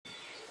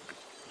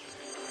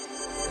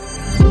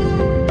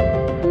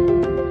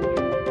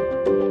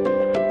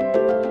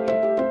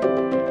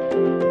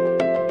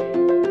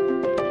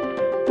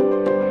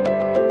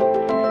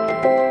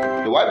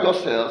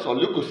blood cells or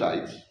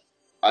leukocytes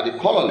are the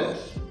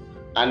colorless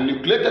and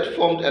nucleated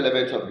formed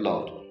elements of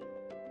blood.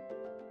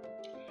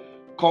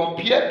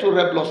 Compared to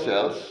red blood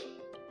cells,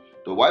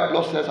 the white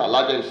blood cells are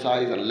larger in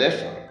size and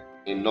lesser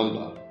in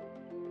number.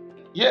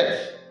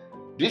 Yet,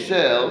 these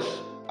cells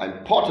are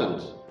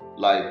important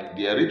like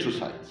the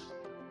erythrocytes.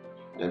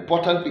 They're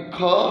important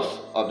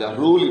because of their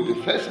role in the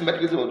defense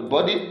mechanism of the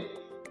body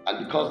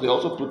and because they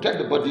also protect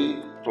the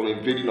body from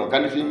invading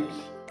organisms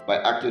by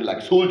acting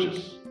like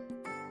soldiers.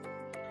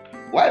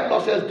 White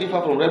blood cells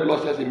differ from red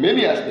blood cells in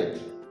many aspects.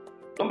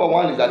 Number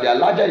one is that they are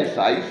larger in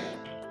size.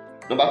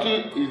 Number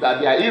two is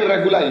that they are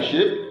irregular in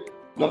shape.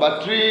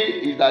 Number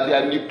three is that they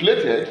are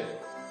nucleated.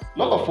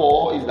 Number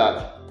four is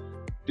that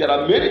there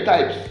are many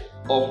types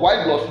of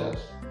white blood cells.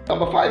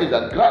 Number five is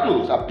that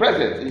granules are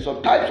present in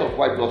some types of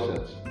white blood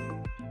cells.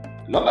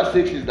 Number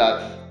six is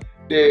that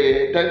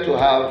they tend to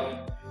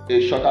have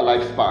a shorter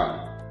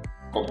lifespan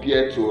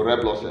compared to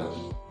red blood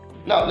cells.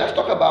 Now let's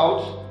talk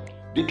about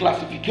the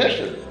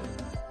classification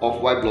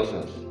of white blood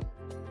cells.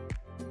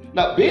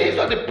 Now, based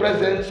on the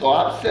presence or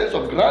absence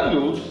of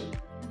granules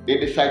in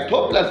the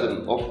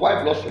cytoplasm of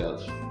white blood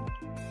cells,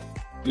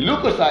 the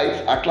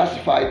leukocytes are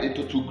classified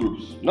into two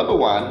groups. Number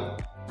one,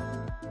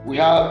 we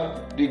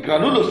have the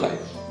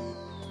granulocytes.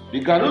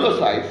 The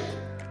granulocytes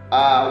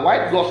are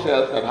white blood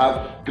cells that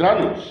have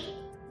granules.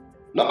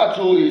 Number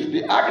two is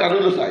the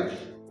agranulocytes.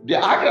 The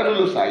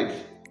agranulocytes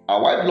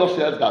are white blood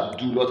cells that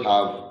do not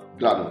have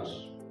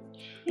granules.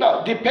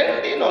 Now,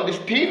 depending on the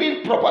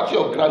staining property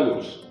of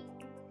granules,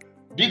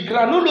 the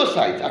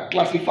granulocytes are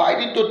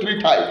classified into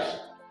three types.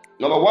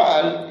 Number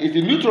one is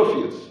the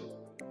neutrophils,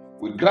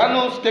 with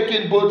granules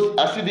taking both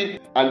acidic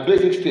and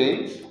basic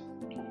stains.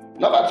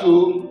 Number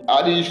two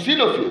are the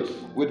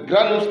eosinophils, with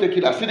granules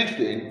taking acidic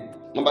stain.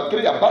 Number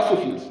three are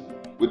basophils,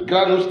 with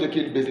granules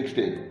taking basic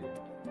stain.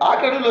 Our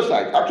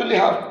granulocytes actually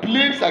have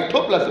plain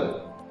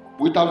cytoplasm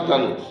without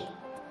granules.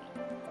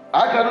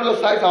 Our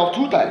granulocytes are of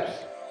two types.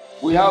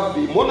 We have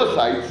the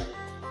monocytes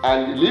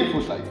and the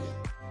lymphocytes.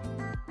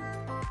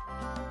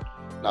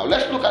 Now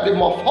let's look at the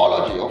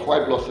morphology of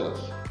white blood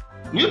cells.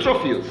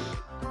 Neutrophils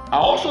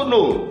are also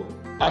known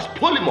as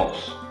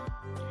polymorphs.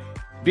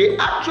 They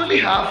actually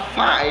have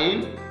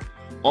fine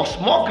or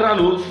small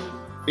granules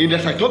in the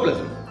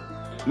cytoplasm.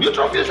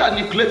 Neutrophils are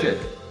nucleated.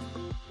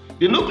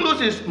 The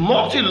nucleus is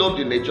multi-lobed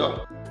in nature.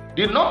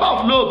 The number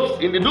of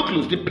lobes in the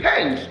nucleus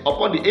depends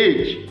upon the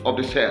age of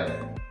the cell.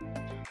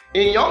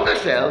 In younger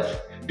cells,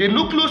 the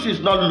nucleus is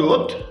not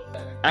lobed,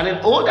 and in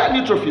older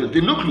neutrophils,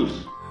 the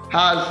nucleus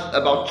has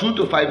about 2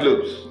 to 5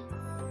 lobes.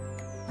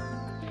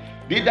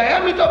 The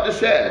diameter of the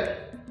cell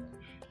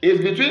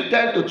is between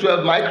 10 to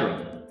 12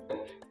 micron.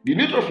 The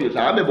neutrophils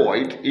are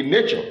amoeboid in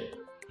nature.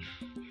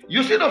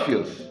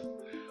 Eosinophils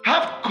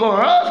have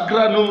coarse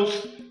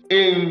granules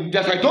in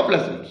their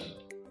cytoplasms.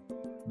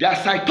 Their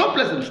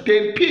cytoplasm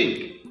stained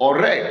pink or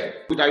red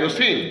with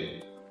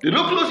iosine. The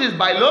nucleus is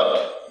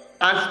bilobed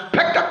and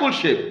spectacle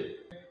shaped.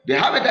 They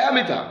have a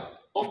diameter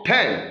of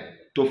 10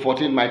 to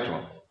 14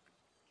 micron.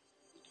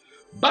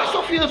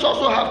 Basophils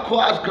also have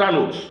coarse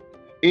granules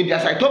in their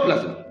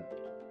cytoplasm.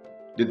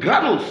 The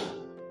granules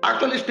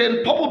actually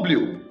stain purple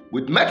blue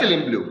with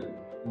methylene blue.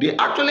 They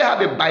actually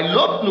have a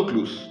bilobed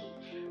nucleus,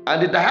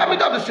 and the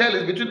diameter of the cell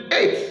is between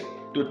 8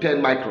 to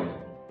 10 micron.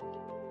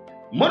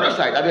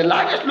 Monocytes are the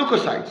largest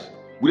leukocytes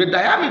with a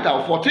diameter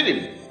of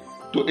 14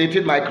 to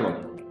 18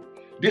 micron.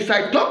 The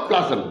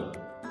cytoplasm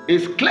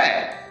is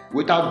clear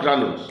without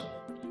granules.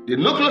 The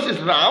nucleus is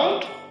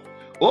round,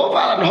 oval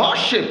and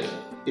horse-shaped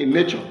in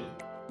nature.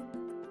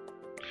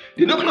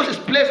 The nucleus is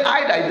placed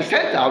either in the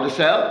center of the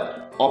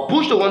cell or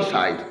pushed to one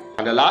side,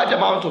 and a large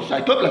amount of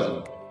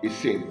cytoplasm is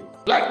seen.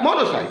 Like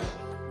monocytes,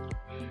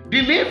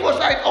 the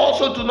lymphocytes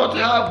also do not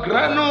have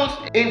granules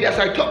in their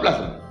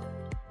cytoplasm.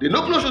 The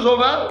nucleus is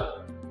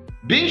oval,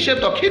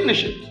 bean-shaped or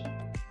kidney-shaped.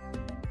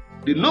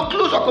 The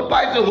nucleus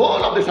occupies the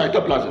whole of the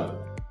cytoplasm.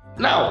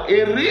 Now,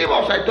 a rim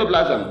of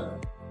cytoplasm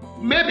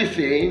may be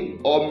seen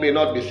or may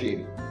not be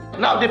seen.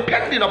 Now,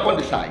 depending upon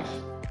the size,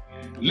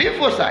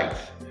 lymphocytes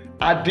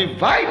are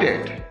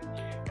divided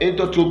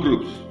into two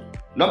groups.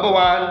 Number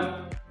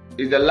one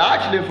is the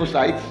large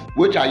lymphocytes,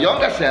 which are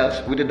younger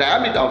cells with a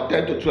diameter of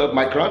 10 to 12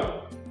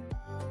 micron.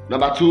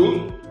 Number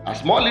two are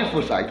small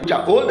lymphocytes, which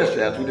are older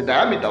cells with a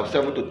diameter of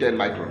 7 to 10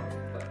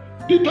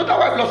 micron. The total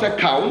white blood cell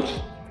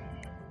count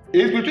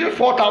is between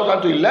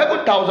 4,000 to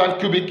 11,000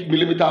 cubic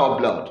millimeter of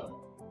blood.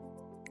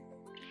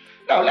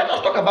 Now let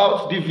us talk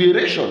about the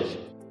variations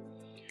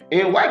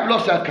in white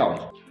blood cell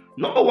count.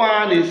 Number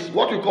one is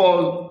what we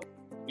call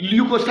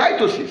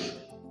leukocytosis.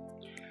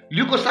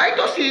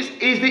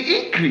 Leukocytosis is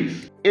the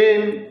increase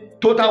in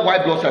total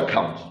white blood cell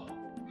count.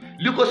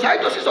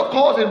 Leukocytosis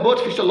occurs in both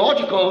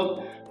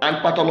physiological and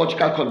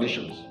pathological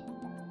conditions.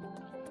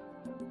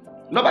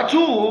 Number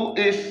two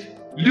is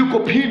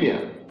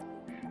leukopenia.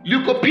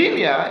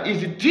 Leukopenia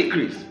is the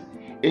decrease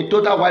in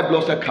total white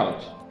blood cell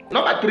count.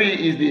 Number three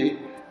is the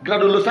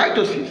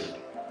granulocytosis.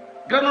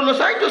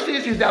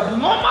 Granulocytosis is the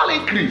abnormal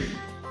increase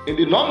in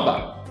the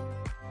number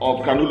of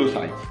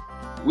granulocytes.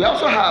 We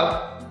also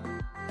have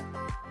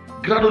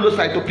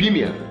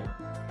granulocytopenia.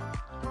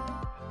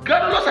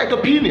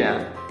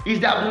 Granulocytopenia is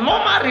the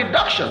abnormal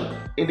reduction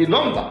in the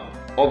number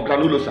of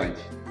granulocytes.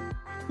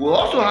 We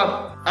also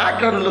have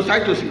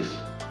agranulocytosis.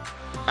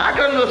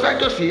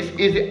 Agranulocytosis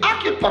is the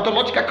acute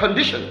pathological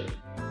condition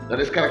that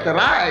is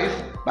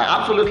characterized by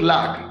absolute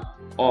lack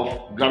of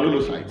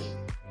granulocytes.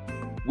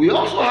 We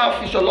also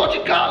have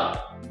physiological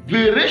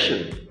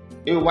variation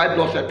in white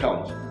blood cell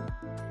count.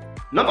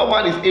 Number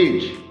one is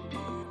age.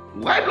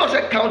 White blood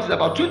cell count is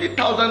about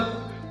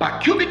 20,000 per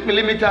cubic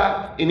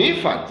millimeter in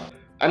infants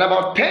and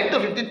about 10 to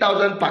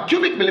 15,000 per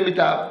cubic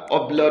millimeter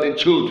of blood in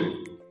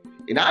children.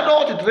 In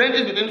adults, it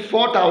ranges between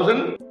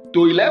 4,000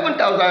 to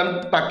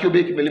 11,000 per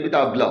cubic millimeter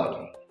of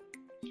blood.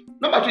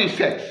 Number two is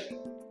sex.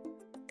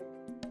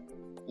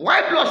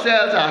 White blood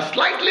cells are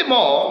slightly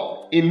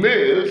more in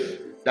males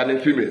than in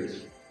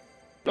females.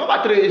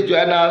 Number three is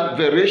diurnal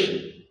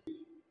variation.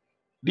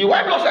 The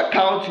white blood cell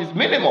count is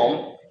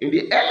minimum in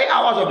the early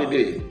hours of the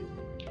day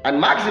and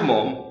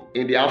maximum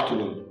in the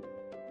afternoon.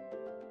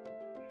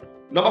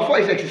 Number four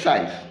is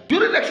exercise.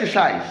 During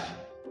exercise,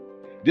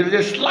 there is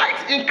a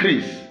slight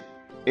increase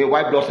in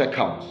white blood cell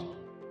count.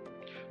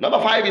 Number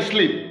five is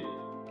sleep.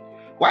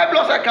 White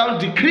blood cell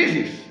count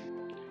decreases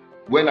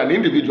when an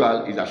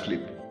individual is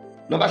asleep.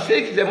 Number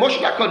six is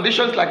emotional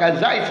conditions like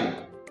anxiety.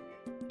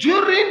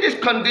 During this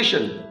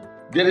condition,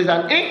 there is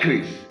an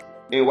increase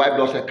in white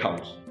blood cell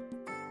count.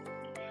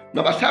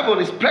 Number seven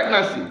is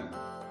pregnancy.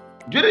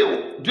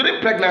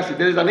 During pregnancy,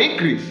 there is an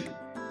increase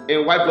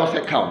in white blood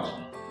cell count.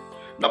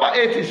 Number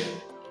eight is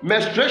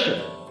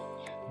menstruation.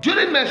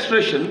 During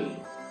menstruation,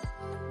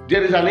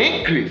 there is an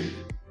increase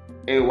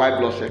in white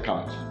blood cell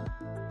count.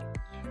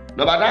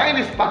 Number nine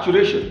is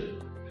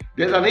parturition.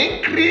 There is an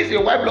increase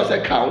in white blood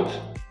cell count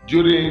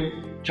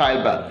during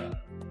childbirth.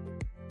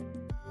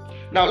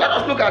 Now let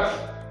us look at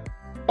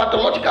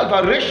pathological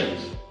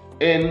variations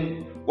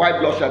in white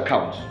blood cell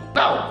count.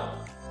 Now,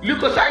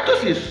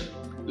 leukocytosis,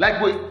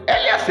 like we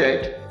earlier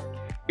said,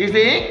 is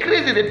the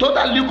increase in the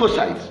total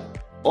leukocytes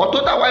or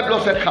total white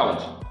blood cell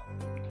count.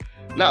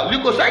 Now,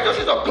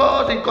 leukocytosis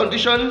occurs in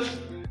conditions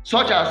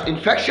such as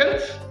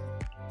infections,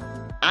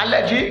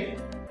 allergy,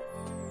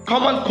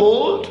 common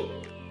cold,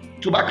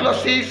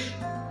 tuberculosis,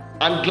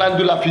 and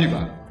glandular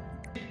fever.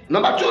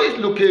 Number two is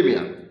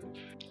leukemia.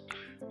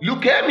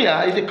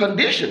 Leukemia is a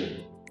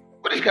condition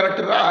which is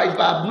characterized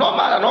by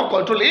abnormal and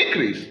uncontrolled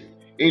increase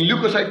in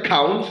leukocyte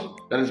count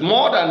that is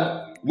more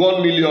than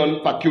 1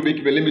 million per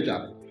cubic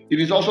millimeter. It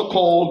is also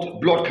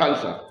called blood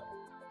cancer.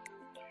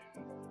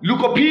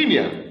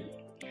 Leukopenia.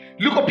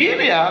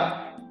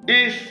 Leukopenia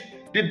is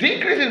the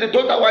decrease in the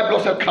total white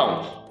blood cell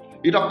count.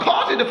 It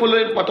occurs in the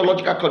following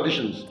pathological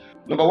conditions.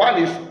 Number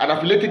one is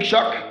anaphylactic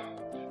shock.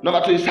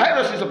 Number two is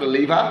cirrhosis of the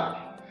liver.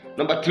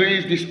 Number three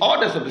is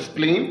disorders of the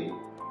spleen.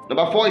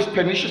 Number four is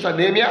pernicious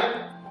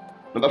anemia.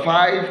 Number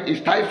five is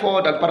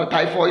typhoid and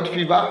paratyphoid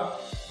fever.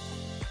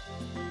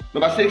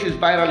 Number six is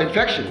viral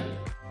infection.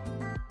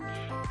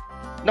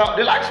 Now,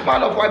 the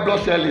lifespan of white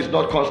blood cell is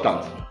not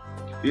constant.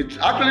 It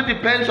actually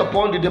depends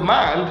upon the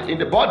demand in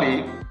the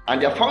body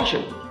and their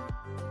function.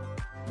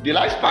 The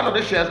lifespan of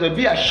the cells may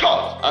be as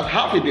short as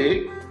half a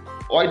day,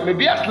 or it may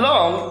be as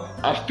long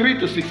as 3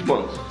 to 6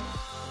 months.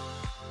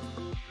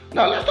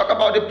 Now, let's talk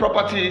about the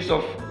properties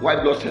of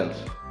white blood cells.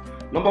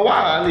 Number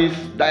one is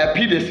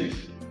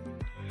diapedesis.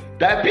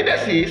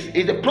 Diapedesis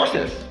is the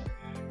process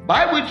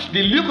by which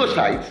the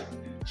leukocytes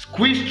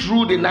squeeze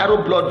through the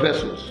narrow blood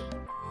vessels.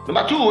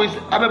 Number two is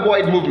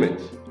amoeboid movement.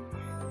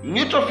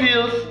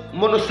 Neutrophils,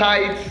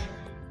 monocytes,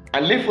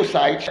 and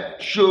lymphocytes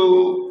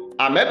show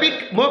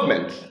amoebic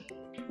movement,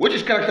 which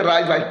is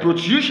characterized by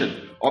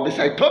protrusion of the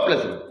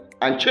cytoplasm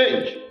and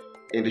change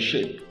in the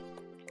shape.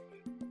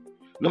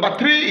 Number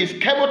three is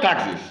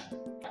chemotaxis.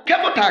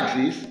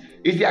 Chemotaxis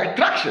is the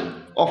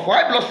attraction of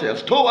white blood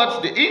cells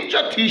towards the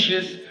injured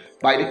tissues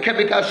by the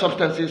chemical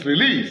substances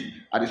released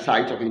at the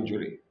site of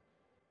injury.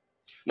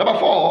 Number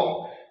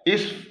four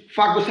is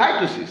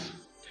phagocytosis.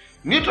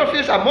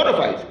 Neutrophils and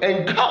monocytes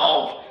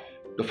engulf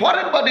the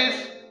foreign bodies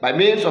by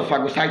means of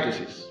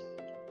phagocytosis.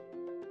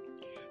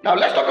 Now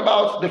let's talk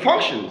about the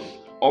functions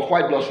of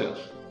white blood cells.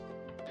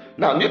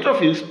 Now,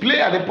 neutrophils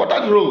play an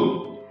important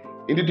role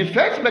in the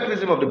defense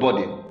mechanism of the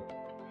body.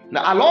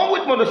 Now, along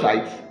with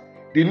monocytes,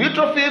 the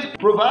neutrophils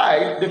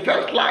provide the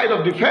first line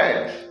of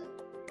defense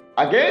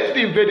against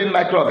the invading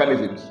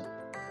microorganisms.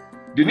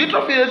 The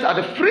neutrophils are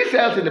the free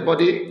cells in the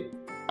body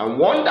and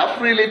wander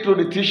freely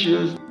through the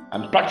tissues,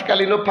 and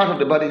practically no part of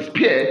the body is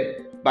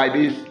spared by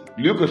these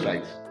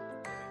leukocytes.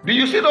 The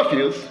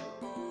eosinophils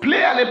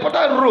play an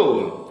important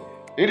role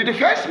in the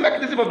defense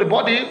mechanism of the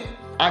body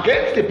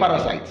against the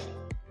parasites.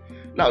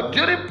 Now,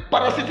 during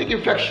parasitic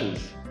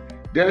infections,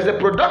 there is a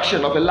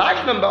production of a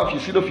large number of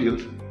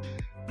eosinophils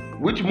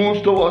which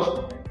moves towards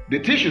the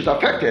tissues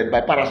affected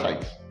by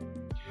parasites.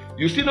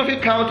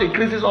 Eosinophil count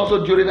increases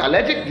also during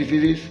allergic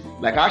diseases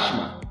like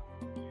asthma.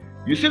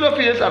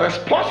 Eosinophils are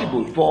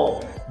responsible for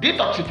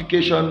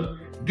detoxification,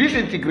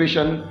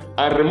 disintegration,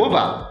 and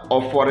removal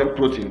of foreign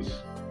proteins.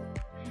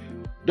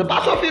 The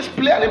basophils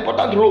play an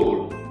important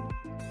role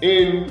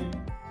in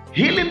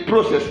Healing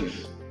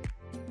processes.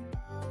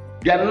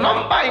 Their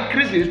number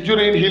increases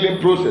during healing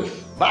process.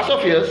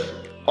 Basophils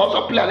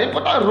also play an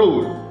important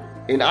role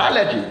in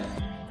allergy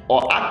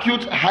or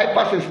acute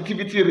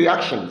hypersensitivity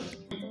reactions.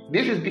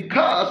 This is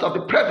because of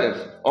the presence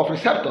of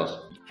receptors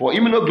for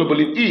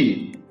immunoglobulin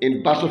E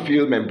in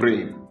basophil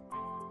membrane.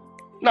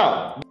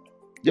 Now,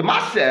 the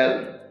mast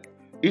cell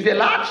is a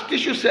large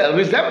tissue cell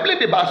resembling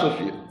the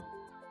basophil.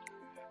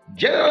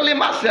 Generally,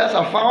 mast cells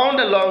are found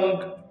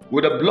along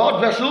with the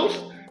blood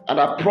vessels and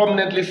are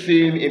prominently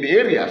seen in the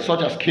areas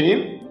such as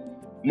skin,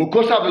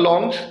 mucosa of the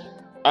lungs,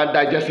 and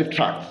digestive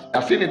tracts. They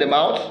are seen in the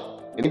mouth,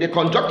 in the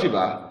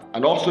conjunctiva,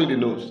 and also in the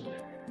nose.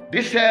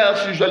 These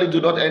cells usually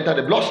do not enter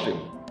the bloodstream.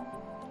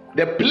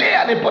 They play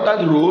an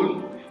important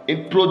role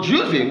in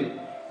producing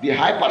the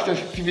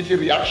hypersensitivity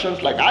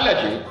reactions like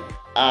allergy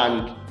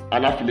and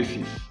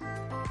anaphylaxis.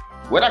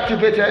 When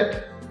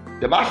activated,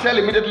 the mast cell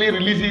immediately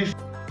releases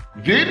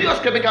various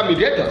chemical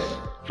mediators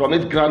from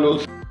its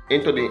granules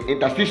into the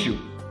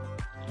interstitium.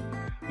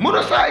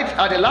 Monocytes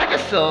are the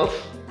largest cells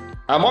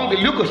among the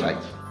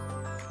leukocytes.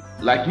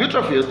 Like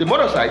neutrophils, the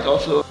monocytes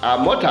also are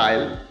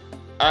motile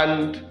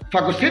and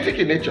phagocytic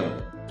in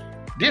nature.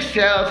 These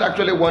cells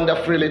actually wander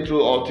freely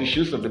through all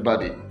tissues of the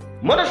body.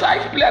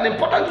 Monocytes play an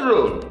important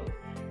role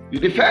in the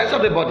defense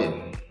of the body.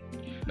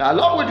 Now,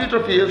 along with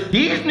neutrophils,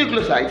 these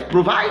nucleocytes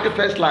provide the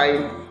first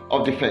line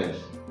of defense.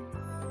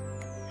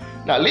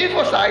 Now,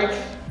 lymphocytes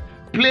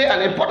play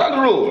an important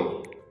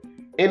role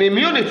in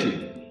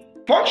immunity.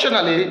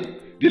 Functionally,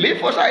 the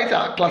lymphocytes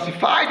are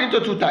classified into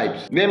two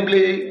types,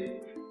 namely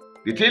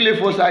the T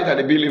lymphocytes and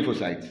the B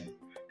lymphocytes.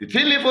 The T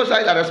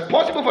lymphocytes are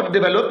responsible for the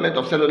development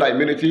of cellular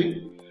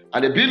immunity,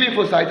 and the B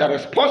lymphocytes are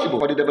responsible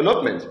for the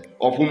development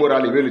of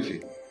humoral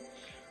immunity.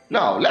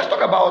 Now, let's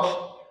talk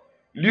about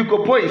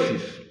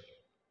leukopoiesis.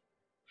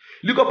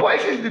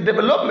 Leukopoiesis is the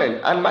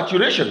development and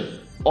maturation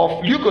of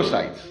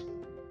leukocytes.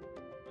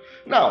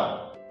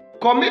 Now,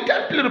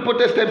 committed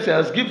pluripotent stem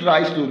cells give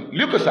rise to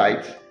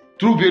leukocytes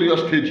through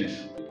various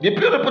stages. The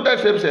pluripotent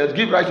stem cells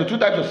give rise to two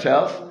types of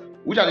cells,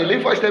 which are the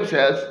lymphoid stem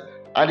cells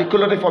and the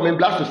colony-forming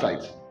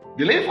blastocytes.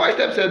 The lymphoid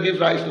stem cell gives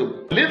rise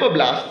to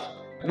lymphoblasts,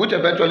 which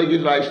eventually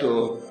gives rise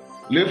to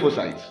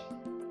lymphocytes.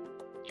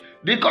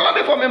 The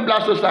colony-forming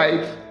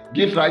blastocytes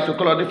gives rise to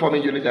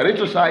colony-forming units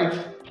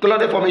erythrocytes,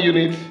 colony-forming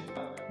units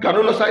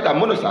granulocytes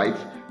and monocytes,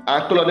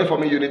 and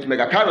colony-forming units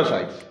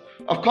megakaryocytes.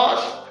 Of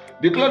course,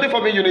 the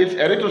colony-forming units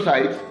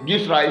erythrocytes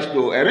gives rise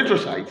to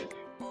erythrocytes,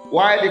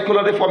 while the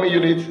colony-forming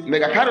units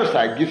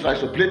megakaryocyte gives rise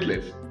to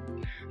platelets.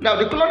 Now,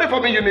 the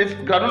colony-forming units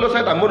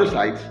granulocytes and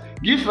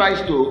monocytes gives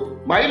rise to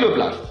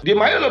myeloblasts. The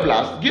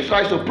myeloblast gives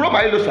rise to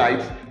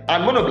promyelocytes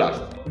and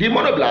monoblasts. The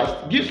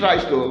monoblast gives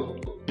rise to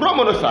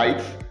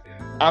promonocytes,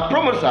 and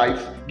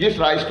promonocytes gives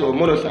rise to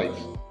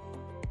monocytes.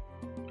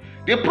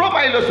 The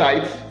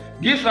promyelocytes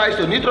gives rise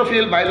to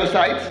neutrophil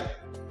myelocytes,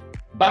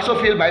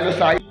 basophil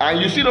myelocytes, and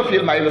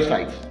eosinophil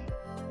myelocytes.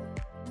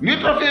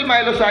 Neutrophil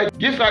myelocytes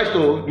gives rise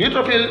to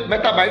neutrophil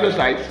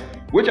metamyelocytes,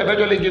 which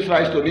eventually gives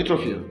rise to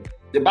neutrophil.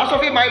 The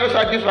basophil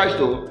myelocyte gives rise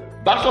to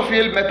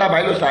basophil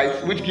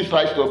metamyelocytes, which gives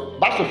rise to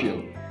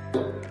basophil.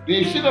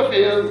 The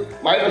eosinophil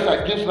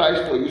myelocyte gives rise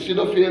to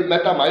eosinophil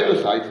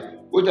metamyelocytes,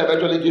 which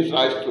eventually gives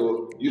rise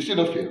to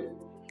eosinophil.